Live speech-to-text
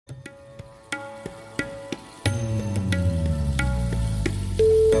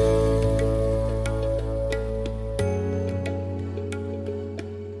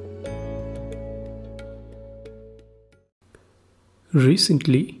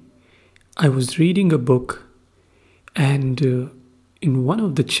Recently, I was reading a book, and in one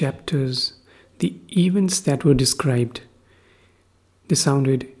of the chapters, the events that were described, they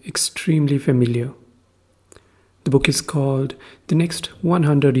sounded extremely familiar. The book is called The Next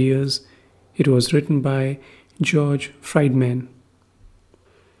 100 Years. It was written by George Friedman.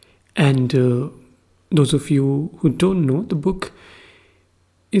 And those of you who don't know, the book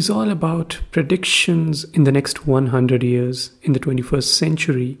is all about predictions in the next 100 years in the 21st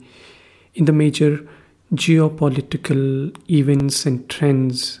century in the major geopolitical events and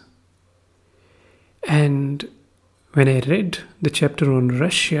trends. And when I read the chapter on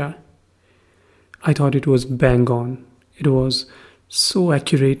Russia, I thought it was bang on. It was so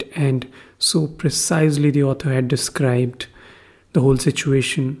accurate and so precisely the author had described the whole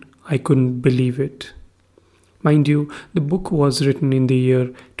situation. I couldn't believe it. Mind you, the book was written in the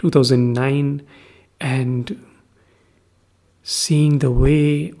year 2009, and seeing the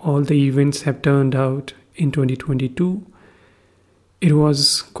way all the events have turned out in 2022, it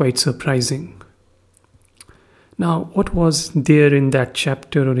was quite surprising. Now, what was there in that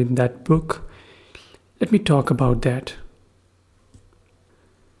chapter or in that book? Let me talk about that.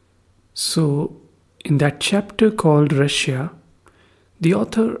 So, in that chapter called Russia, the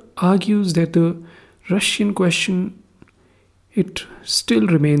author argues that the Russian question, it still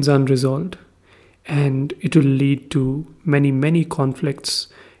remains unresolved, and it will lead to many conflicts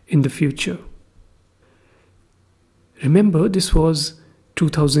in the future. Remember, this was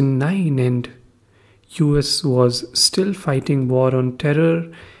 2009 and US was still fighting war on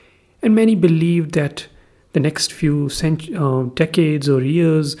terror, and many believed that the next few decades or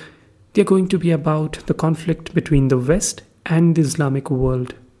years, they're going to be about the conflict between the West and the Islamic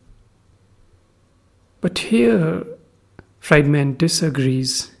world. But here, Friedman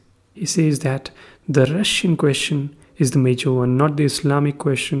disagrees. He says that the Russian question is the major one, not the Islamic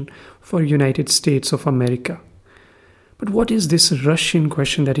question for United States of America. But what is this Russian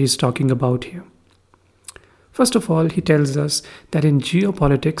question that he's talking about here? First of all, he tells us that in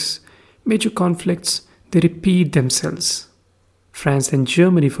geopolitics, major conflicts, they repeat themselves. France and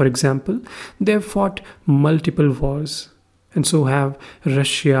Germany, for example, they have fought multiple wars. And so have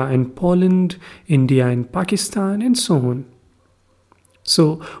Russia and Poland, India and Pakistan, and so on.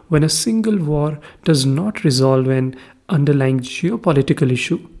 So, when a single war does not resolve an underlying geopolitical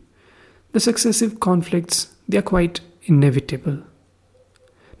issue, the successive conflicts, they are quite inevitable.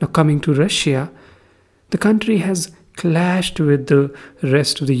 Now, coming to Russia, the country has clashed with the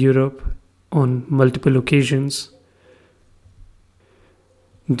rest of the Europe on multiple occasions.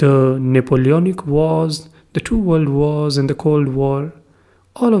 The Napoleonic Wars, the two world wars and the Cold War,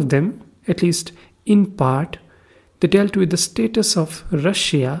 all of them, at least in part, they dealt with the status of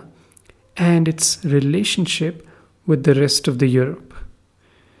Russia and its relationship with the rest of the Europe.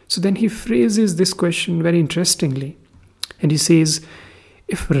 So then he phrases this question very interestingly, and he says,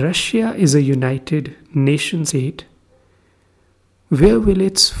 if Russia is a united nation state, where will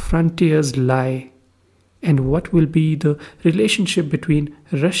its frontiers lie, and what will be the relationship between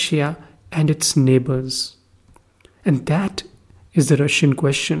Russia and its neighbors? And that is the Russian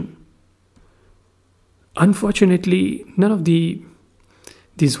question. Unfortunately, none of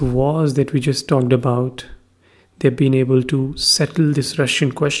these wars that we just talked about, they've been able to settle this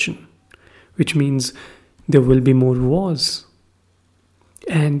Russian question, which means there will be more wars.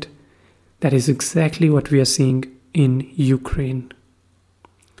 And that is exactly what we are seeing in Ukraine.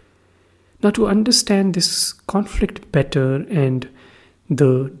 Now, to understand this conflict better and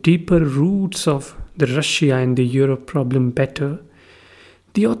the deeper roots of the Russia and the Europe problem better,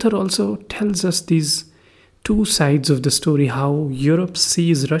 the author also tells us these two sides of the story, how Europe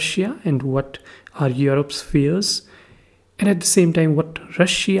sees Russia and what are Europe's fears, and at the same time what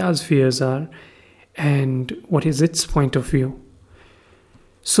Russia's fears are and what is its point of view.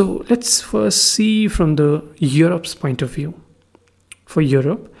 So let's first see from the Europe's point of view. For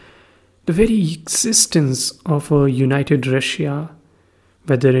Europe, the very existence of a united Russia,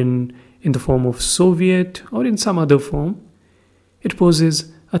 whether in the form of Soviet or in some other form, it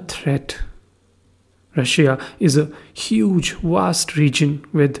poses a threat. Russia is a huge, vast region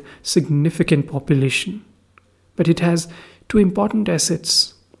with significant population, but it has two important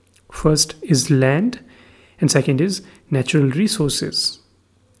assets. First is land, and second is natural resources.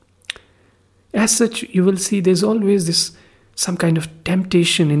 As such, you will see there's always some kind of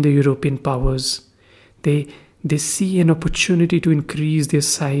temptation in the European powers. They see an opportunity to increase their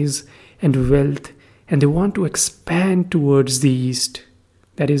size and wealth, and they want to expand towards the east,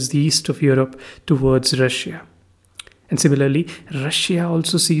 that is the east of Europe, towards Russia. And similarly, Russia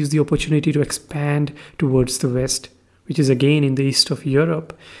also sees the opportunity to expand towards the west, which is again in the east of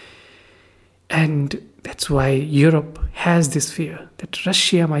Europe. And that's why Europe has this fear that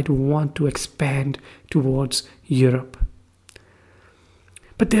Russia might want to expand towards Europe.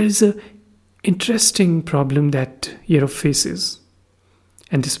 But there is an interesting problem that Europe faces.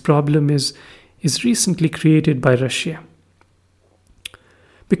 And this problem is recently created by Russia.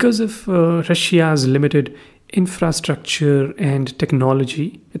 Because of Russia's limited infrastructure and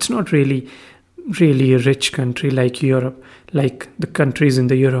technology, it's not really a rich country like Europe, like the countries in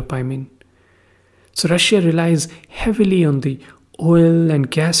the Europe, I mean. So Russia relies heavily on the oil and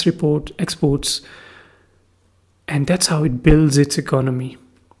gas exports, and that's how it builds its economy.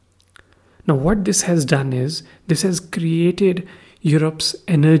 Now, what this has done is, this has created Europe's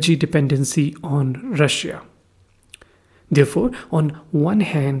energy dependency on Russia. Therefore, on one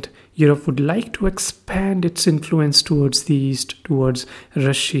hand, Europe would like to expand its influence towards the east, towards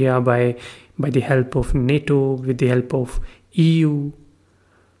Russia by the help of NATO, with the help of EU.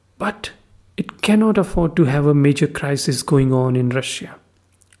 But it cannot afford to have a major crisis going on in Russia.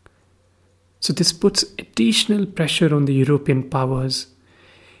 So this puts additional pressure on the European powers,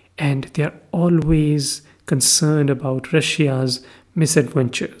 and they are always concerned about Russia's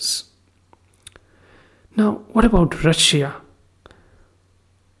misadventures. Now, what about Russia?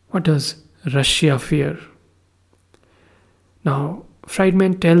 What does Russia fear? Now,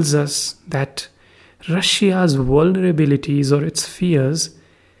 Friedman tells us that Russia's vulnerabilities or its fears,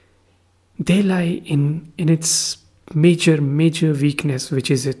 they lie in its major weakness, which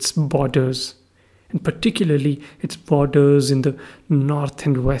is its borders, and particularly its borders in the north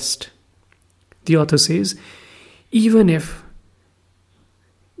and west. The author says, even if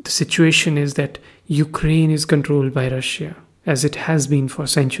the situation is that Ukraine is controlled by Russia, as it has been for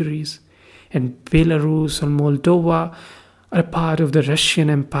centuries, and Belarus or Moldova are a part of the Russian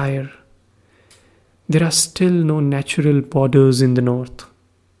Empire, there are still no natural borders in the north.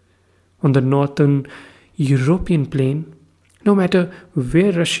 On the northern European plain, no matter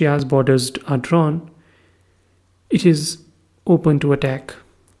where Russia's borders are drawn, it is open to attack.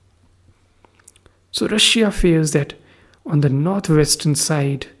 So Russia fears that on the northwestern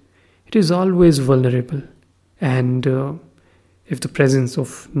side, it is always vulnerable, and if the presence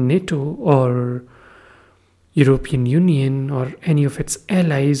of NATO or European Union or any of its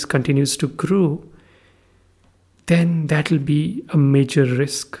allies continues to grow, then that will be a major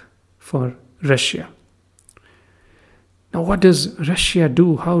risk for Russia. Now, what does Russia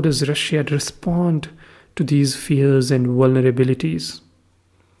do? How does Russia respond to these fears and vulnerabilities?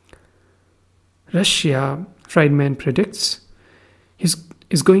 Russia, Friedman predicts,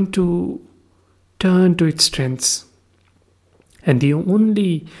 is going to turn to its strengths. And the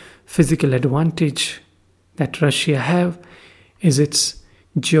only physical advantage that Russia have is its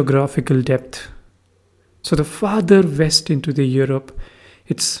geographical depth. So the farther west into the Europe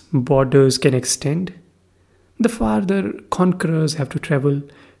its borders can extend, the farther conquerors have to travel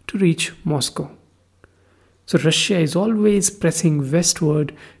to reach Moscow. So Russia is always pressing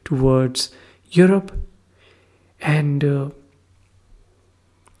westward towards Europe, and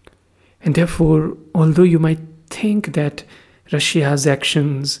therefore, although you might think that Russia's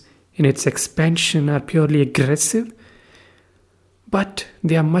actions in its expansion are purely aggressive, but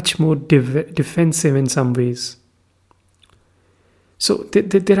they are much more defensive in some ways. So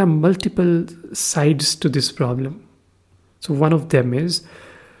there are multiple sides to this problem. So one of them is,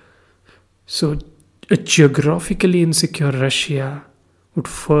 so a geographically insecure Russia would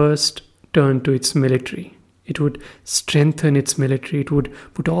first turn to its military. It would strengthen its military. It would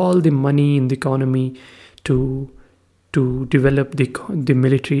put all the money in the economy to develop the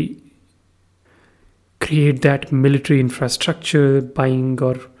military, create that military infrastructure, buying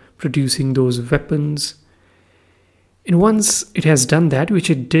or producing those weapons. And once it has done that, which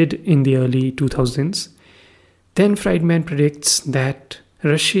it did in the early 2000s, then Friedman predicts that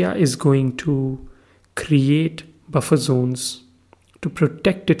Russia is going to create buffer zones to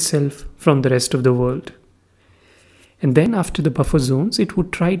protect itself from the rest of the world. And then after the buffer zones, it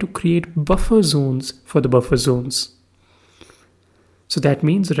would try to create buffer zones for the buffer zones. So that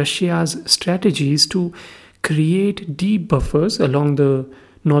means Russia's strategy is to create deep buffers along the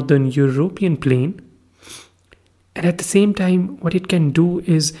northern European plain. And at the same time, what it can do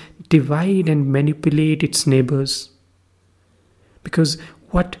is divide and manipulate its neighbors. Because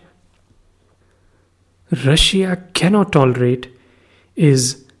what Russia cannot tolerate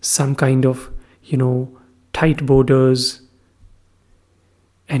is some kind of, tight borders,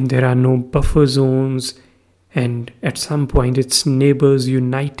 and there are no buffer zones, and at some point its neighbors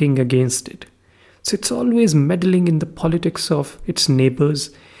uniting against it. So it's always meddling in the politics of its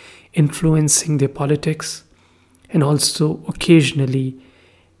neighbors, influencing their politics, and also occasionally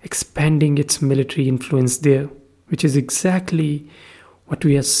expanding its military influence there, which is exactly what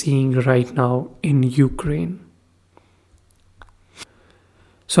we are seeing right now in Ukraine.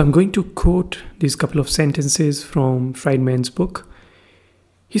 So I'm going to quote these couple of sentences from Friedman's book.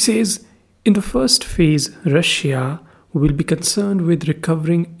 He says, in the first phase, Russia will be concerned with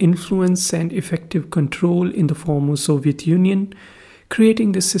recovering influence and effective control in the former Soviet Union,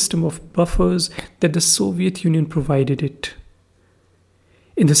 creating the system of buffers that the Soviet Union provided it.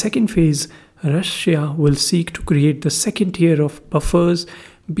 In the second phase, Russia will seek to create the second tier of buffers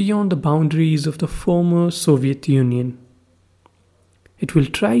beyond the boundaries of the former Soviet Union. It will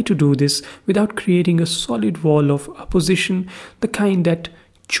try to do this without creating a solid wall of opposition, the kind that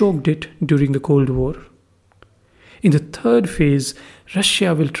choked it during the Cold War. In the third phase,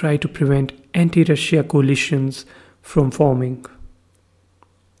 Russia will try to prevent anti-Russia coalitions from forming.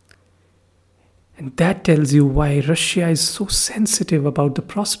 And that tells you why Russia is so sensitive about the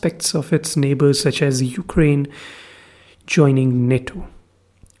prospects of its neighbors such as Ukraine joining NATO.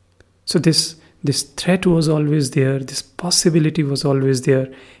 So this threat was always there, this possibility was always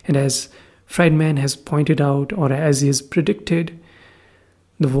there, and as Friedman has pointed out, or as he has predicted,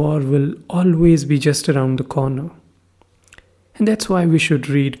 the war will always be just around the corner. And that's why we should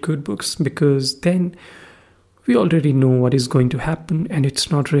read good books, because then we already know what is going to happen and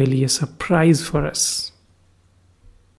it's not really a surprise for us.